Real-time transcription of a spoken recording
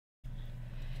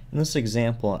In this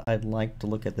example, I'd like to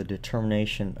look at the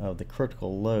determination of the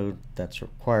critical load that's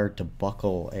required to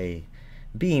buckle a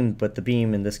beam, but the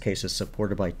beam in this case is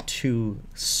supported by two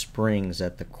springs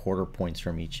at the quarter points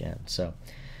from each end. So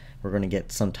we're going to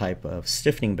get some type of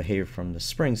stiffening behavior from the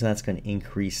springs, and that's going to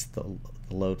increase the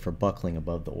load for buckling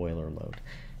above the Euler load.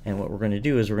 And what we're going to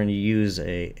do is we're going to use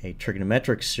a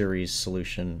trigonometric series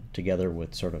solution together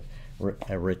with sort of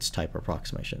a Ritz type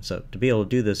approximation. So to be able to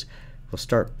do this, we'll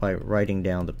start by writing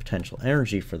down the potential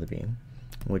energy for the beam,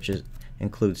 which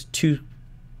includes two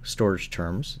storage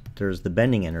terms. There's the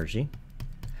bending energy,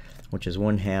 which is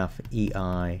 1/2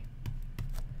 EI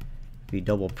V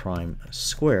double prime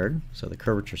squared, so the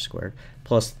curvature squared,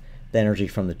 plus the energy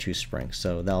from the two springs.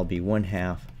 So that'll be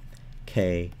 1/2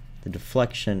 K, the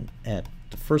deflection at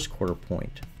the first quarter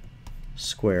point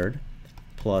squared,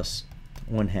 plus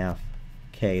 1/2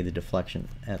 K, the deflection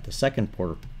at the second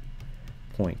quarter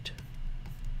point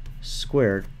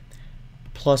squared,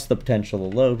 plus the potential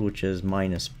of the load, which is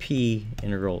minus P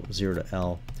integral 0 to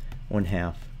L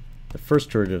 1/2 the first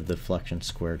derivative of the deflection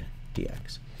squared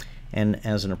dx. And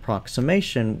as an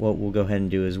approximation, what we'll go ahead and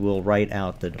do is we'll write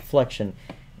out the deflection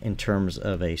in terms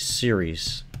of a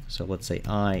series. So let's say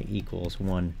I equals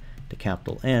 1 to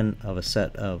capital N of a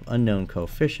set of unknown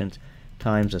coefficients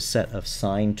times a set of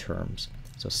sine terms.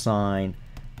 So sine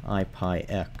I pi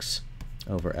x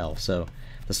over L. So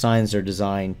the sines are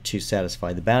designed to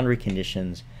satisfy the boundary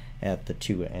conditions at the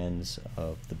two ends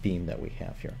of the beam that we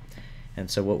have here. And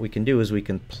so what we can do is we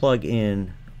can plug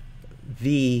in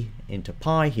V into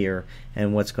pi here,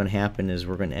 and what's going to happen is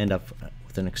we're going to end up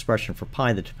with an expression for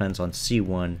pi that depends on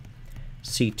C1,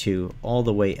 C2, all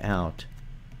the way out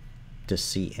to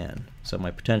Cn. So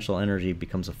my potential energy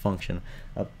becomes a function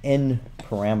of n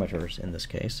parameters in this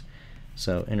case.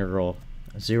 So integral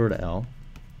 0 to L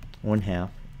 1/2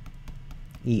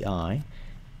 EI,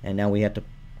 and now we have to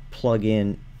plug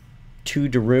in two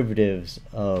derivatives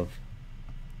of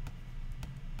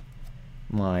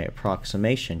my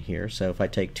approximation here. So if I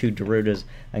take two derivatives,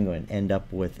 I'm going to end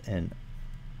up with an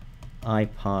I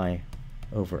pi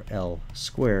over L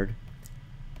squared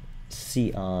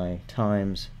Ci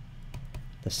times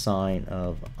the sine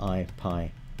of I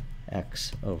pi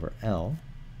x over L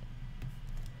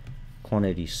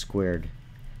quantity squared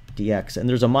dx. And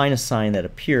there's a minus sign that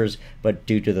appears, but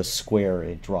due to the square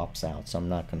it drops out, so I'm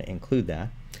not going to include that.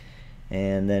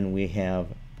 And then we have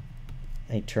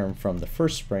a term from the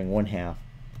first spring, 1/2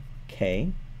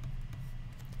 K,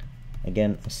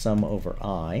 again a sum over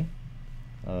I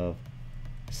of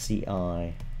Ci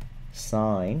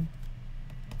sine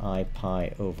I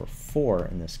pi over 4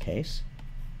 in this case,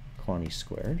 quantity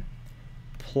squared,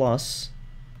 plus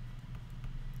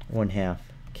 1/2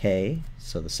 K,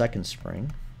 so the second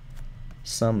spring,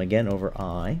 sum again over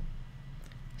I,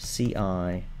 Ci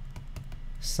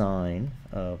sine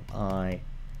of I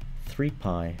 3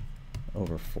 pi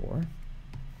over 4,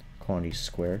 quantity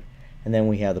squared, and then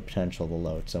we have the potential of the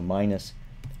load. So minus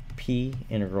P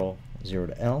integral 0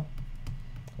 to L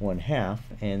 1/2,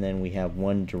 and then we have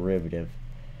one derivative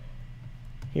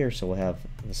here, so we'll have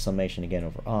the summation again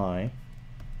over I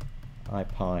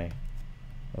pi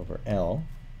over L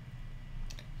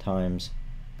times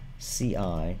Ci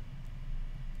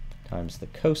times the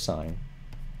cosine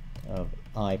of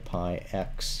I pi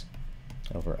x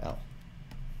over L.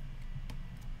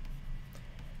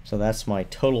 So that's my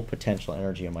total potential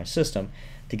energy of my system.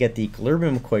 To get the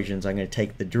equilibrium equations, I'm going to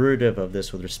take the derivative of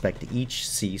this with respect to each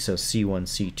C, so C1,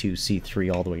 C2, C3,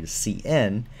 all the way to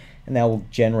Cn, and that will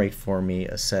generate for me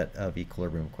a set of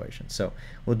equilibrium equations. So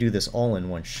we'll do this all in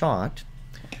one shot.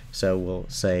 So we'll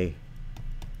say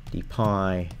d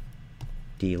pi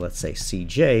d, let's say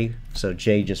Cj, so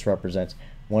j just represents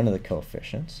one of the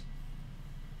coefficients.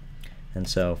 And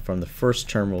so from the first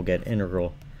term we'll get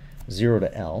integral 0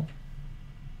 to L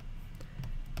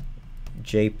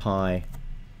j pi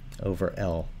over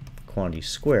L quantity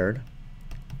squared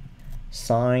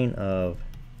sine of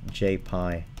j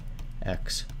pi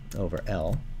x over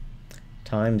L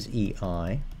times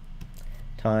EI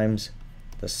times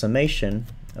the summation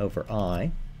over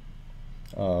I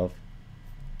of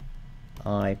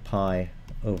I pi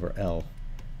over L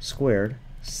squared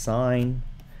sine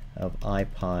of I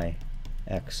pi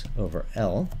x over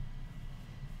L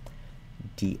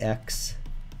dx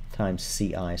times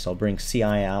Ci. So I'll bring Ci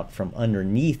out from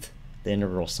underneath the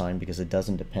integral sign because it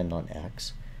doesn't depend on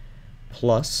x,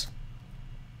 plus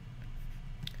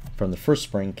from the first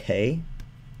spring K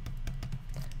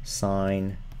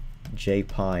sine j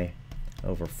pi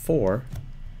over 4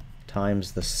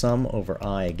 times the sum over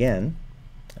I again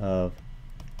of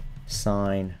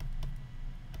sine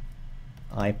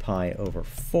I pi over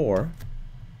 4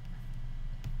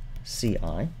 Ci.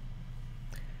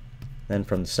 Then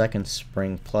from the second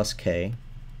spring plus k,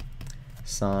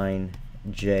 sine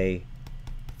j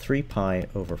 3 pi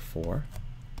over 4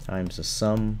 times the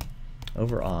sum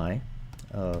over I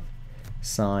of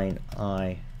sine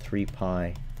I 3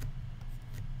 pi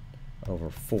over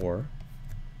 4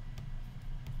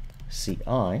 Ci.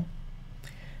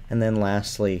 And then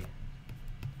lastly,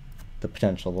 the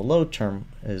potential of the load term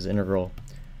is integral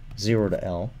 0 to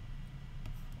L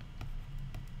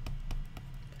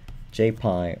j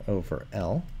pi over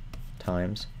L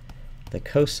times the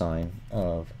cosine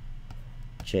of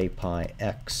j pi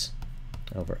x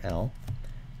over L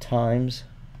times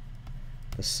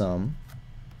the sum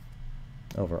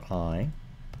over I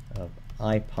of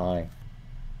I pi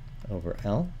over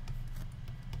L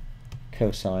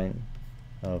cosine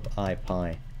of I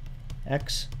pi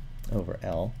x over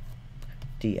L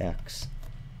dx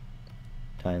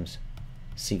times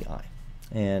Ci.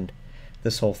 And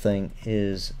this whole thing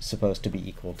is supposed to be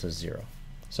equal to 0.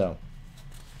 So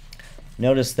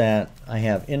notice that I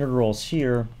have integrals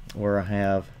here where I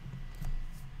have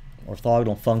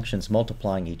orthogonal functions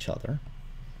multiplying each other.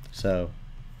 So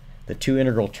the two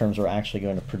integral terms are actually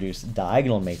going to produce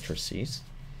diagonal matrices,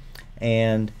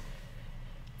 and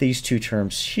these two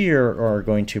terms here are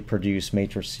going to produce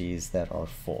matrices that are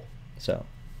full. So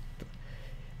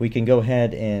we can go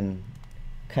ahead and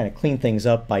kind of clean things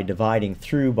up by dividing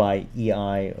through by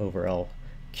EI over L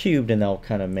cubed, and that'll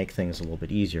kind of make things a little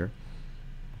bit easier.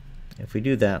 If we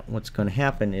do that, what's going to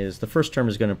happen is the first term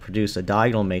is going to produce a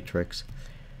diagonal matrix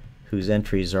whose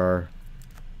entries are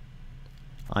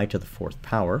I to the 4th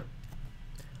power.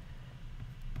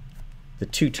 The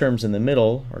two terms in the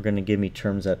middle are going to give me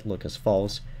terms that look as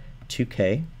follows: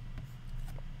 2k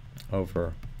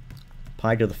over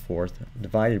pi to the 4th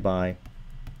divided by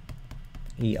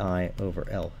EI over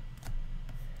L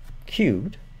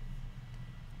cubed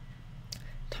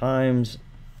times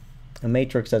a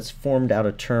matrix that's formed out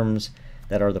of terms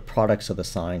that are the products of the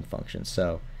sine function.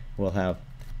 So we'll have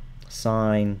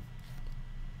sine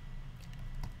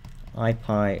I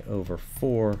pi over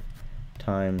 4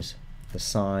 times the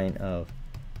sine of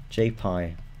j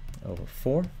pi over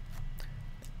 4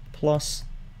 plus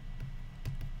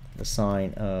the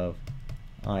sine of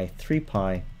I 3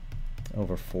 pi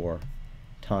over 4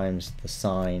 times the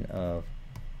sine of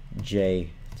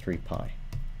j 3 pi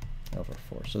over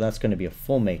 4. So that's going to be a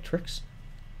full matrix.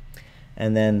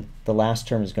 And then the last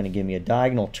term is going to give me a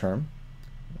diagonal term,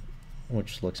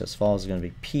 which looks as follows. It's going to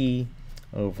be p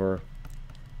over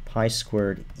pi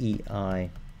squared EI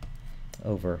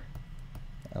over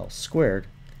L squared,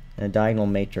 and a diagonal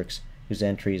matrix whose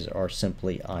entries are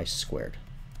simply I squared.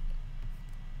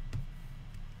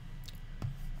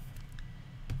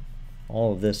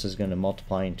 All of this is going to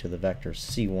multiply into the vectors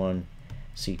C1,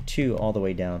 C2, all the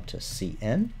way down to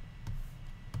Cn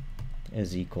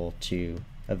is equal to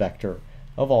a vector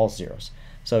of all zeros.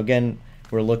 So again,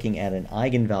 we're looking at an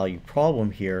eigenvalue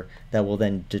problem here that will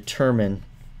then determine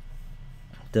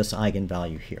this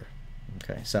eigenvalue here.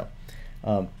 Okay, so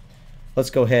let's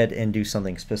go ahead and do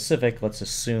something specific. Let's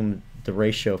assume the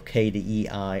ratio of k to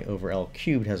EI over L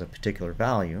cubed has a particular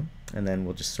value, and then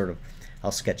we'll just sort of,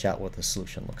 I'll sketch out what the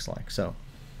solution looks like. So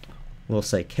we'll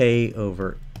say k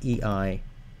over EI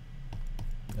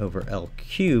over L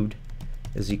cubed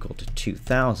is equal to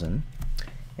 2000,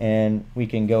 and we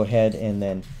can go ahead and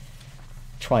then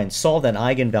try and solve that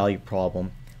eigenvalue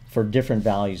problem for different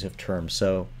values of terms.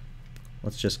 So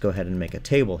let's just go ahead and make a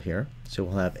table here. So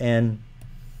we'll have n,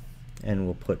 and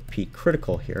we'll put p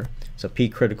critical here. So p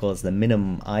critical is the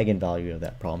minimum eigenvalue of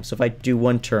that problem. So if I do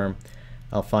one term,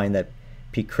 I'll find that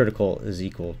p critical is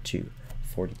equal to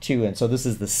 42, and so this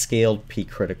is the scaled p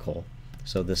critical.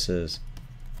 So this is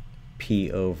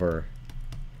p over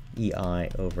EI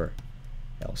over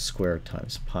L squared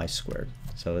times pi squared.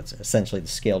 So it's essentially the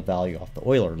scaled value off the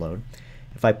Euler load.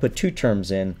 If I put two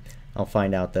terms in, I'll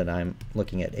find out that I'm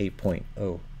looking at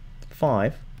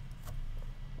 8.05.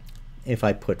 If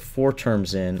I put four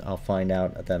terms in, I'll find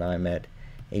out that I'm at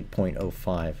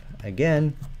 8.05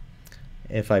 again.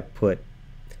 If I put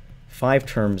five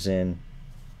terms in,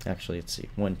 actually, let's see,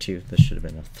 1, 2, this should have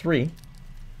been a 3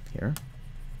 here.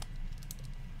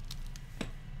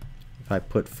 If I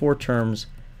put four terms,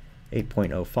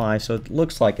 8.05, so it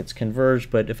looks like it's converged,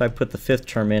 but if I put the fifth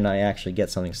term in, I actually get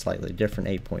something slightly different,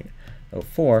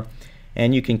 8.04.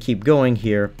 And you can keep going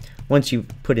here. Once you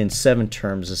put in 7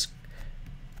 terms, this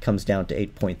comes down to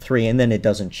 8.3, and then it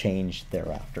doesn't change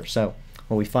thereafter. So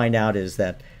what we find out is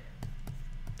that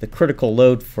the critical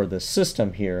load for the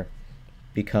system here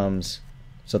becomes,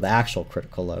 so the actual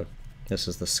critical load, this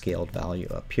is the scaled value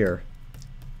up here,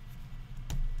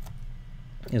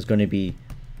 is going to be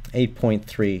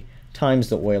 8.3 times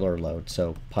the Euler load,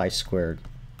 so pi squared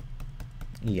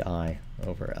EI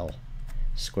over L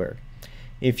squared.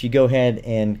 If you go ahead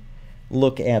and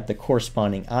look at the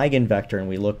corresponding eigenvector, and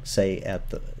we look, say, at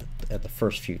the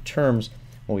first few terms,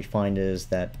 what we find is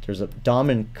that there's a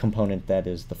dominant component that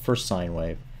is the first sine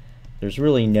wave. There's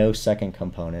really no second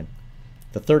component.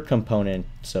 The third component,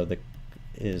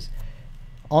 is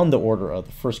on the order of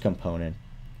the first component.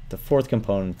 The fourth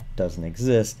component doesn't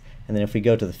exist. And then if we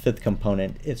go to the fifth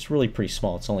component, it's really pretty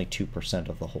small. It's only 2%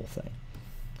 of the whole thing.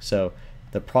 So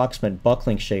the approximate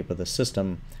buckling shape of the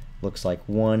system looks like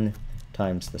 1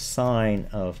 times the sine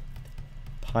of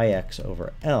pi x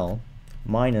over L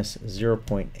minus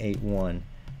 0.81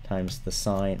 times the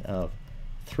sine of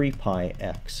 3 pi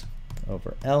x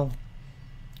over L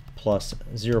plus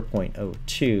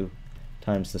 0.02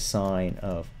 times the sine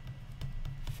of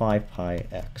 5 pi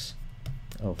x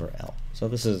over L. So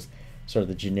this is sort of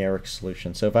the generic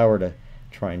solution. So if I were to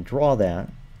try and draw that,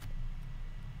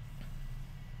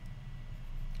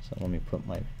 so let me put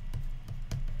my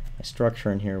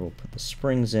structure in here. We'll put the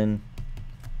springs in.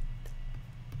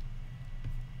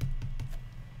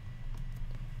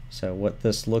 So what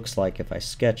this looks like if I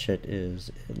sketch it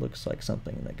is, it looks like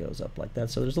something that goes up like that.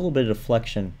 So there's a little bit of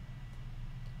deflection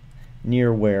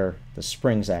near where the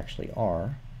springs actually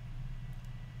are.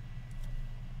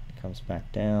 It comes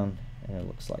back down and it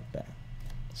looks like that.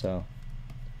 So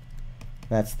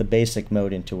that's the basic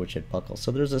mode into which it buckles.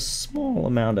 So there's a small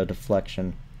amount of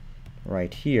deflection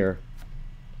right here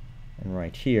and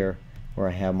right here where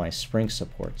I have my spring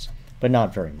supports, but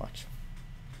not very much.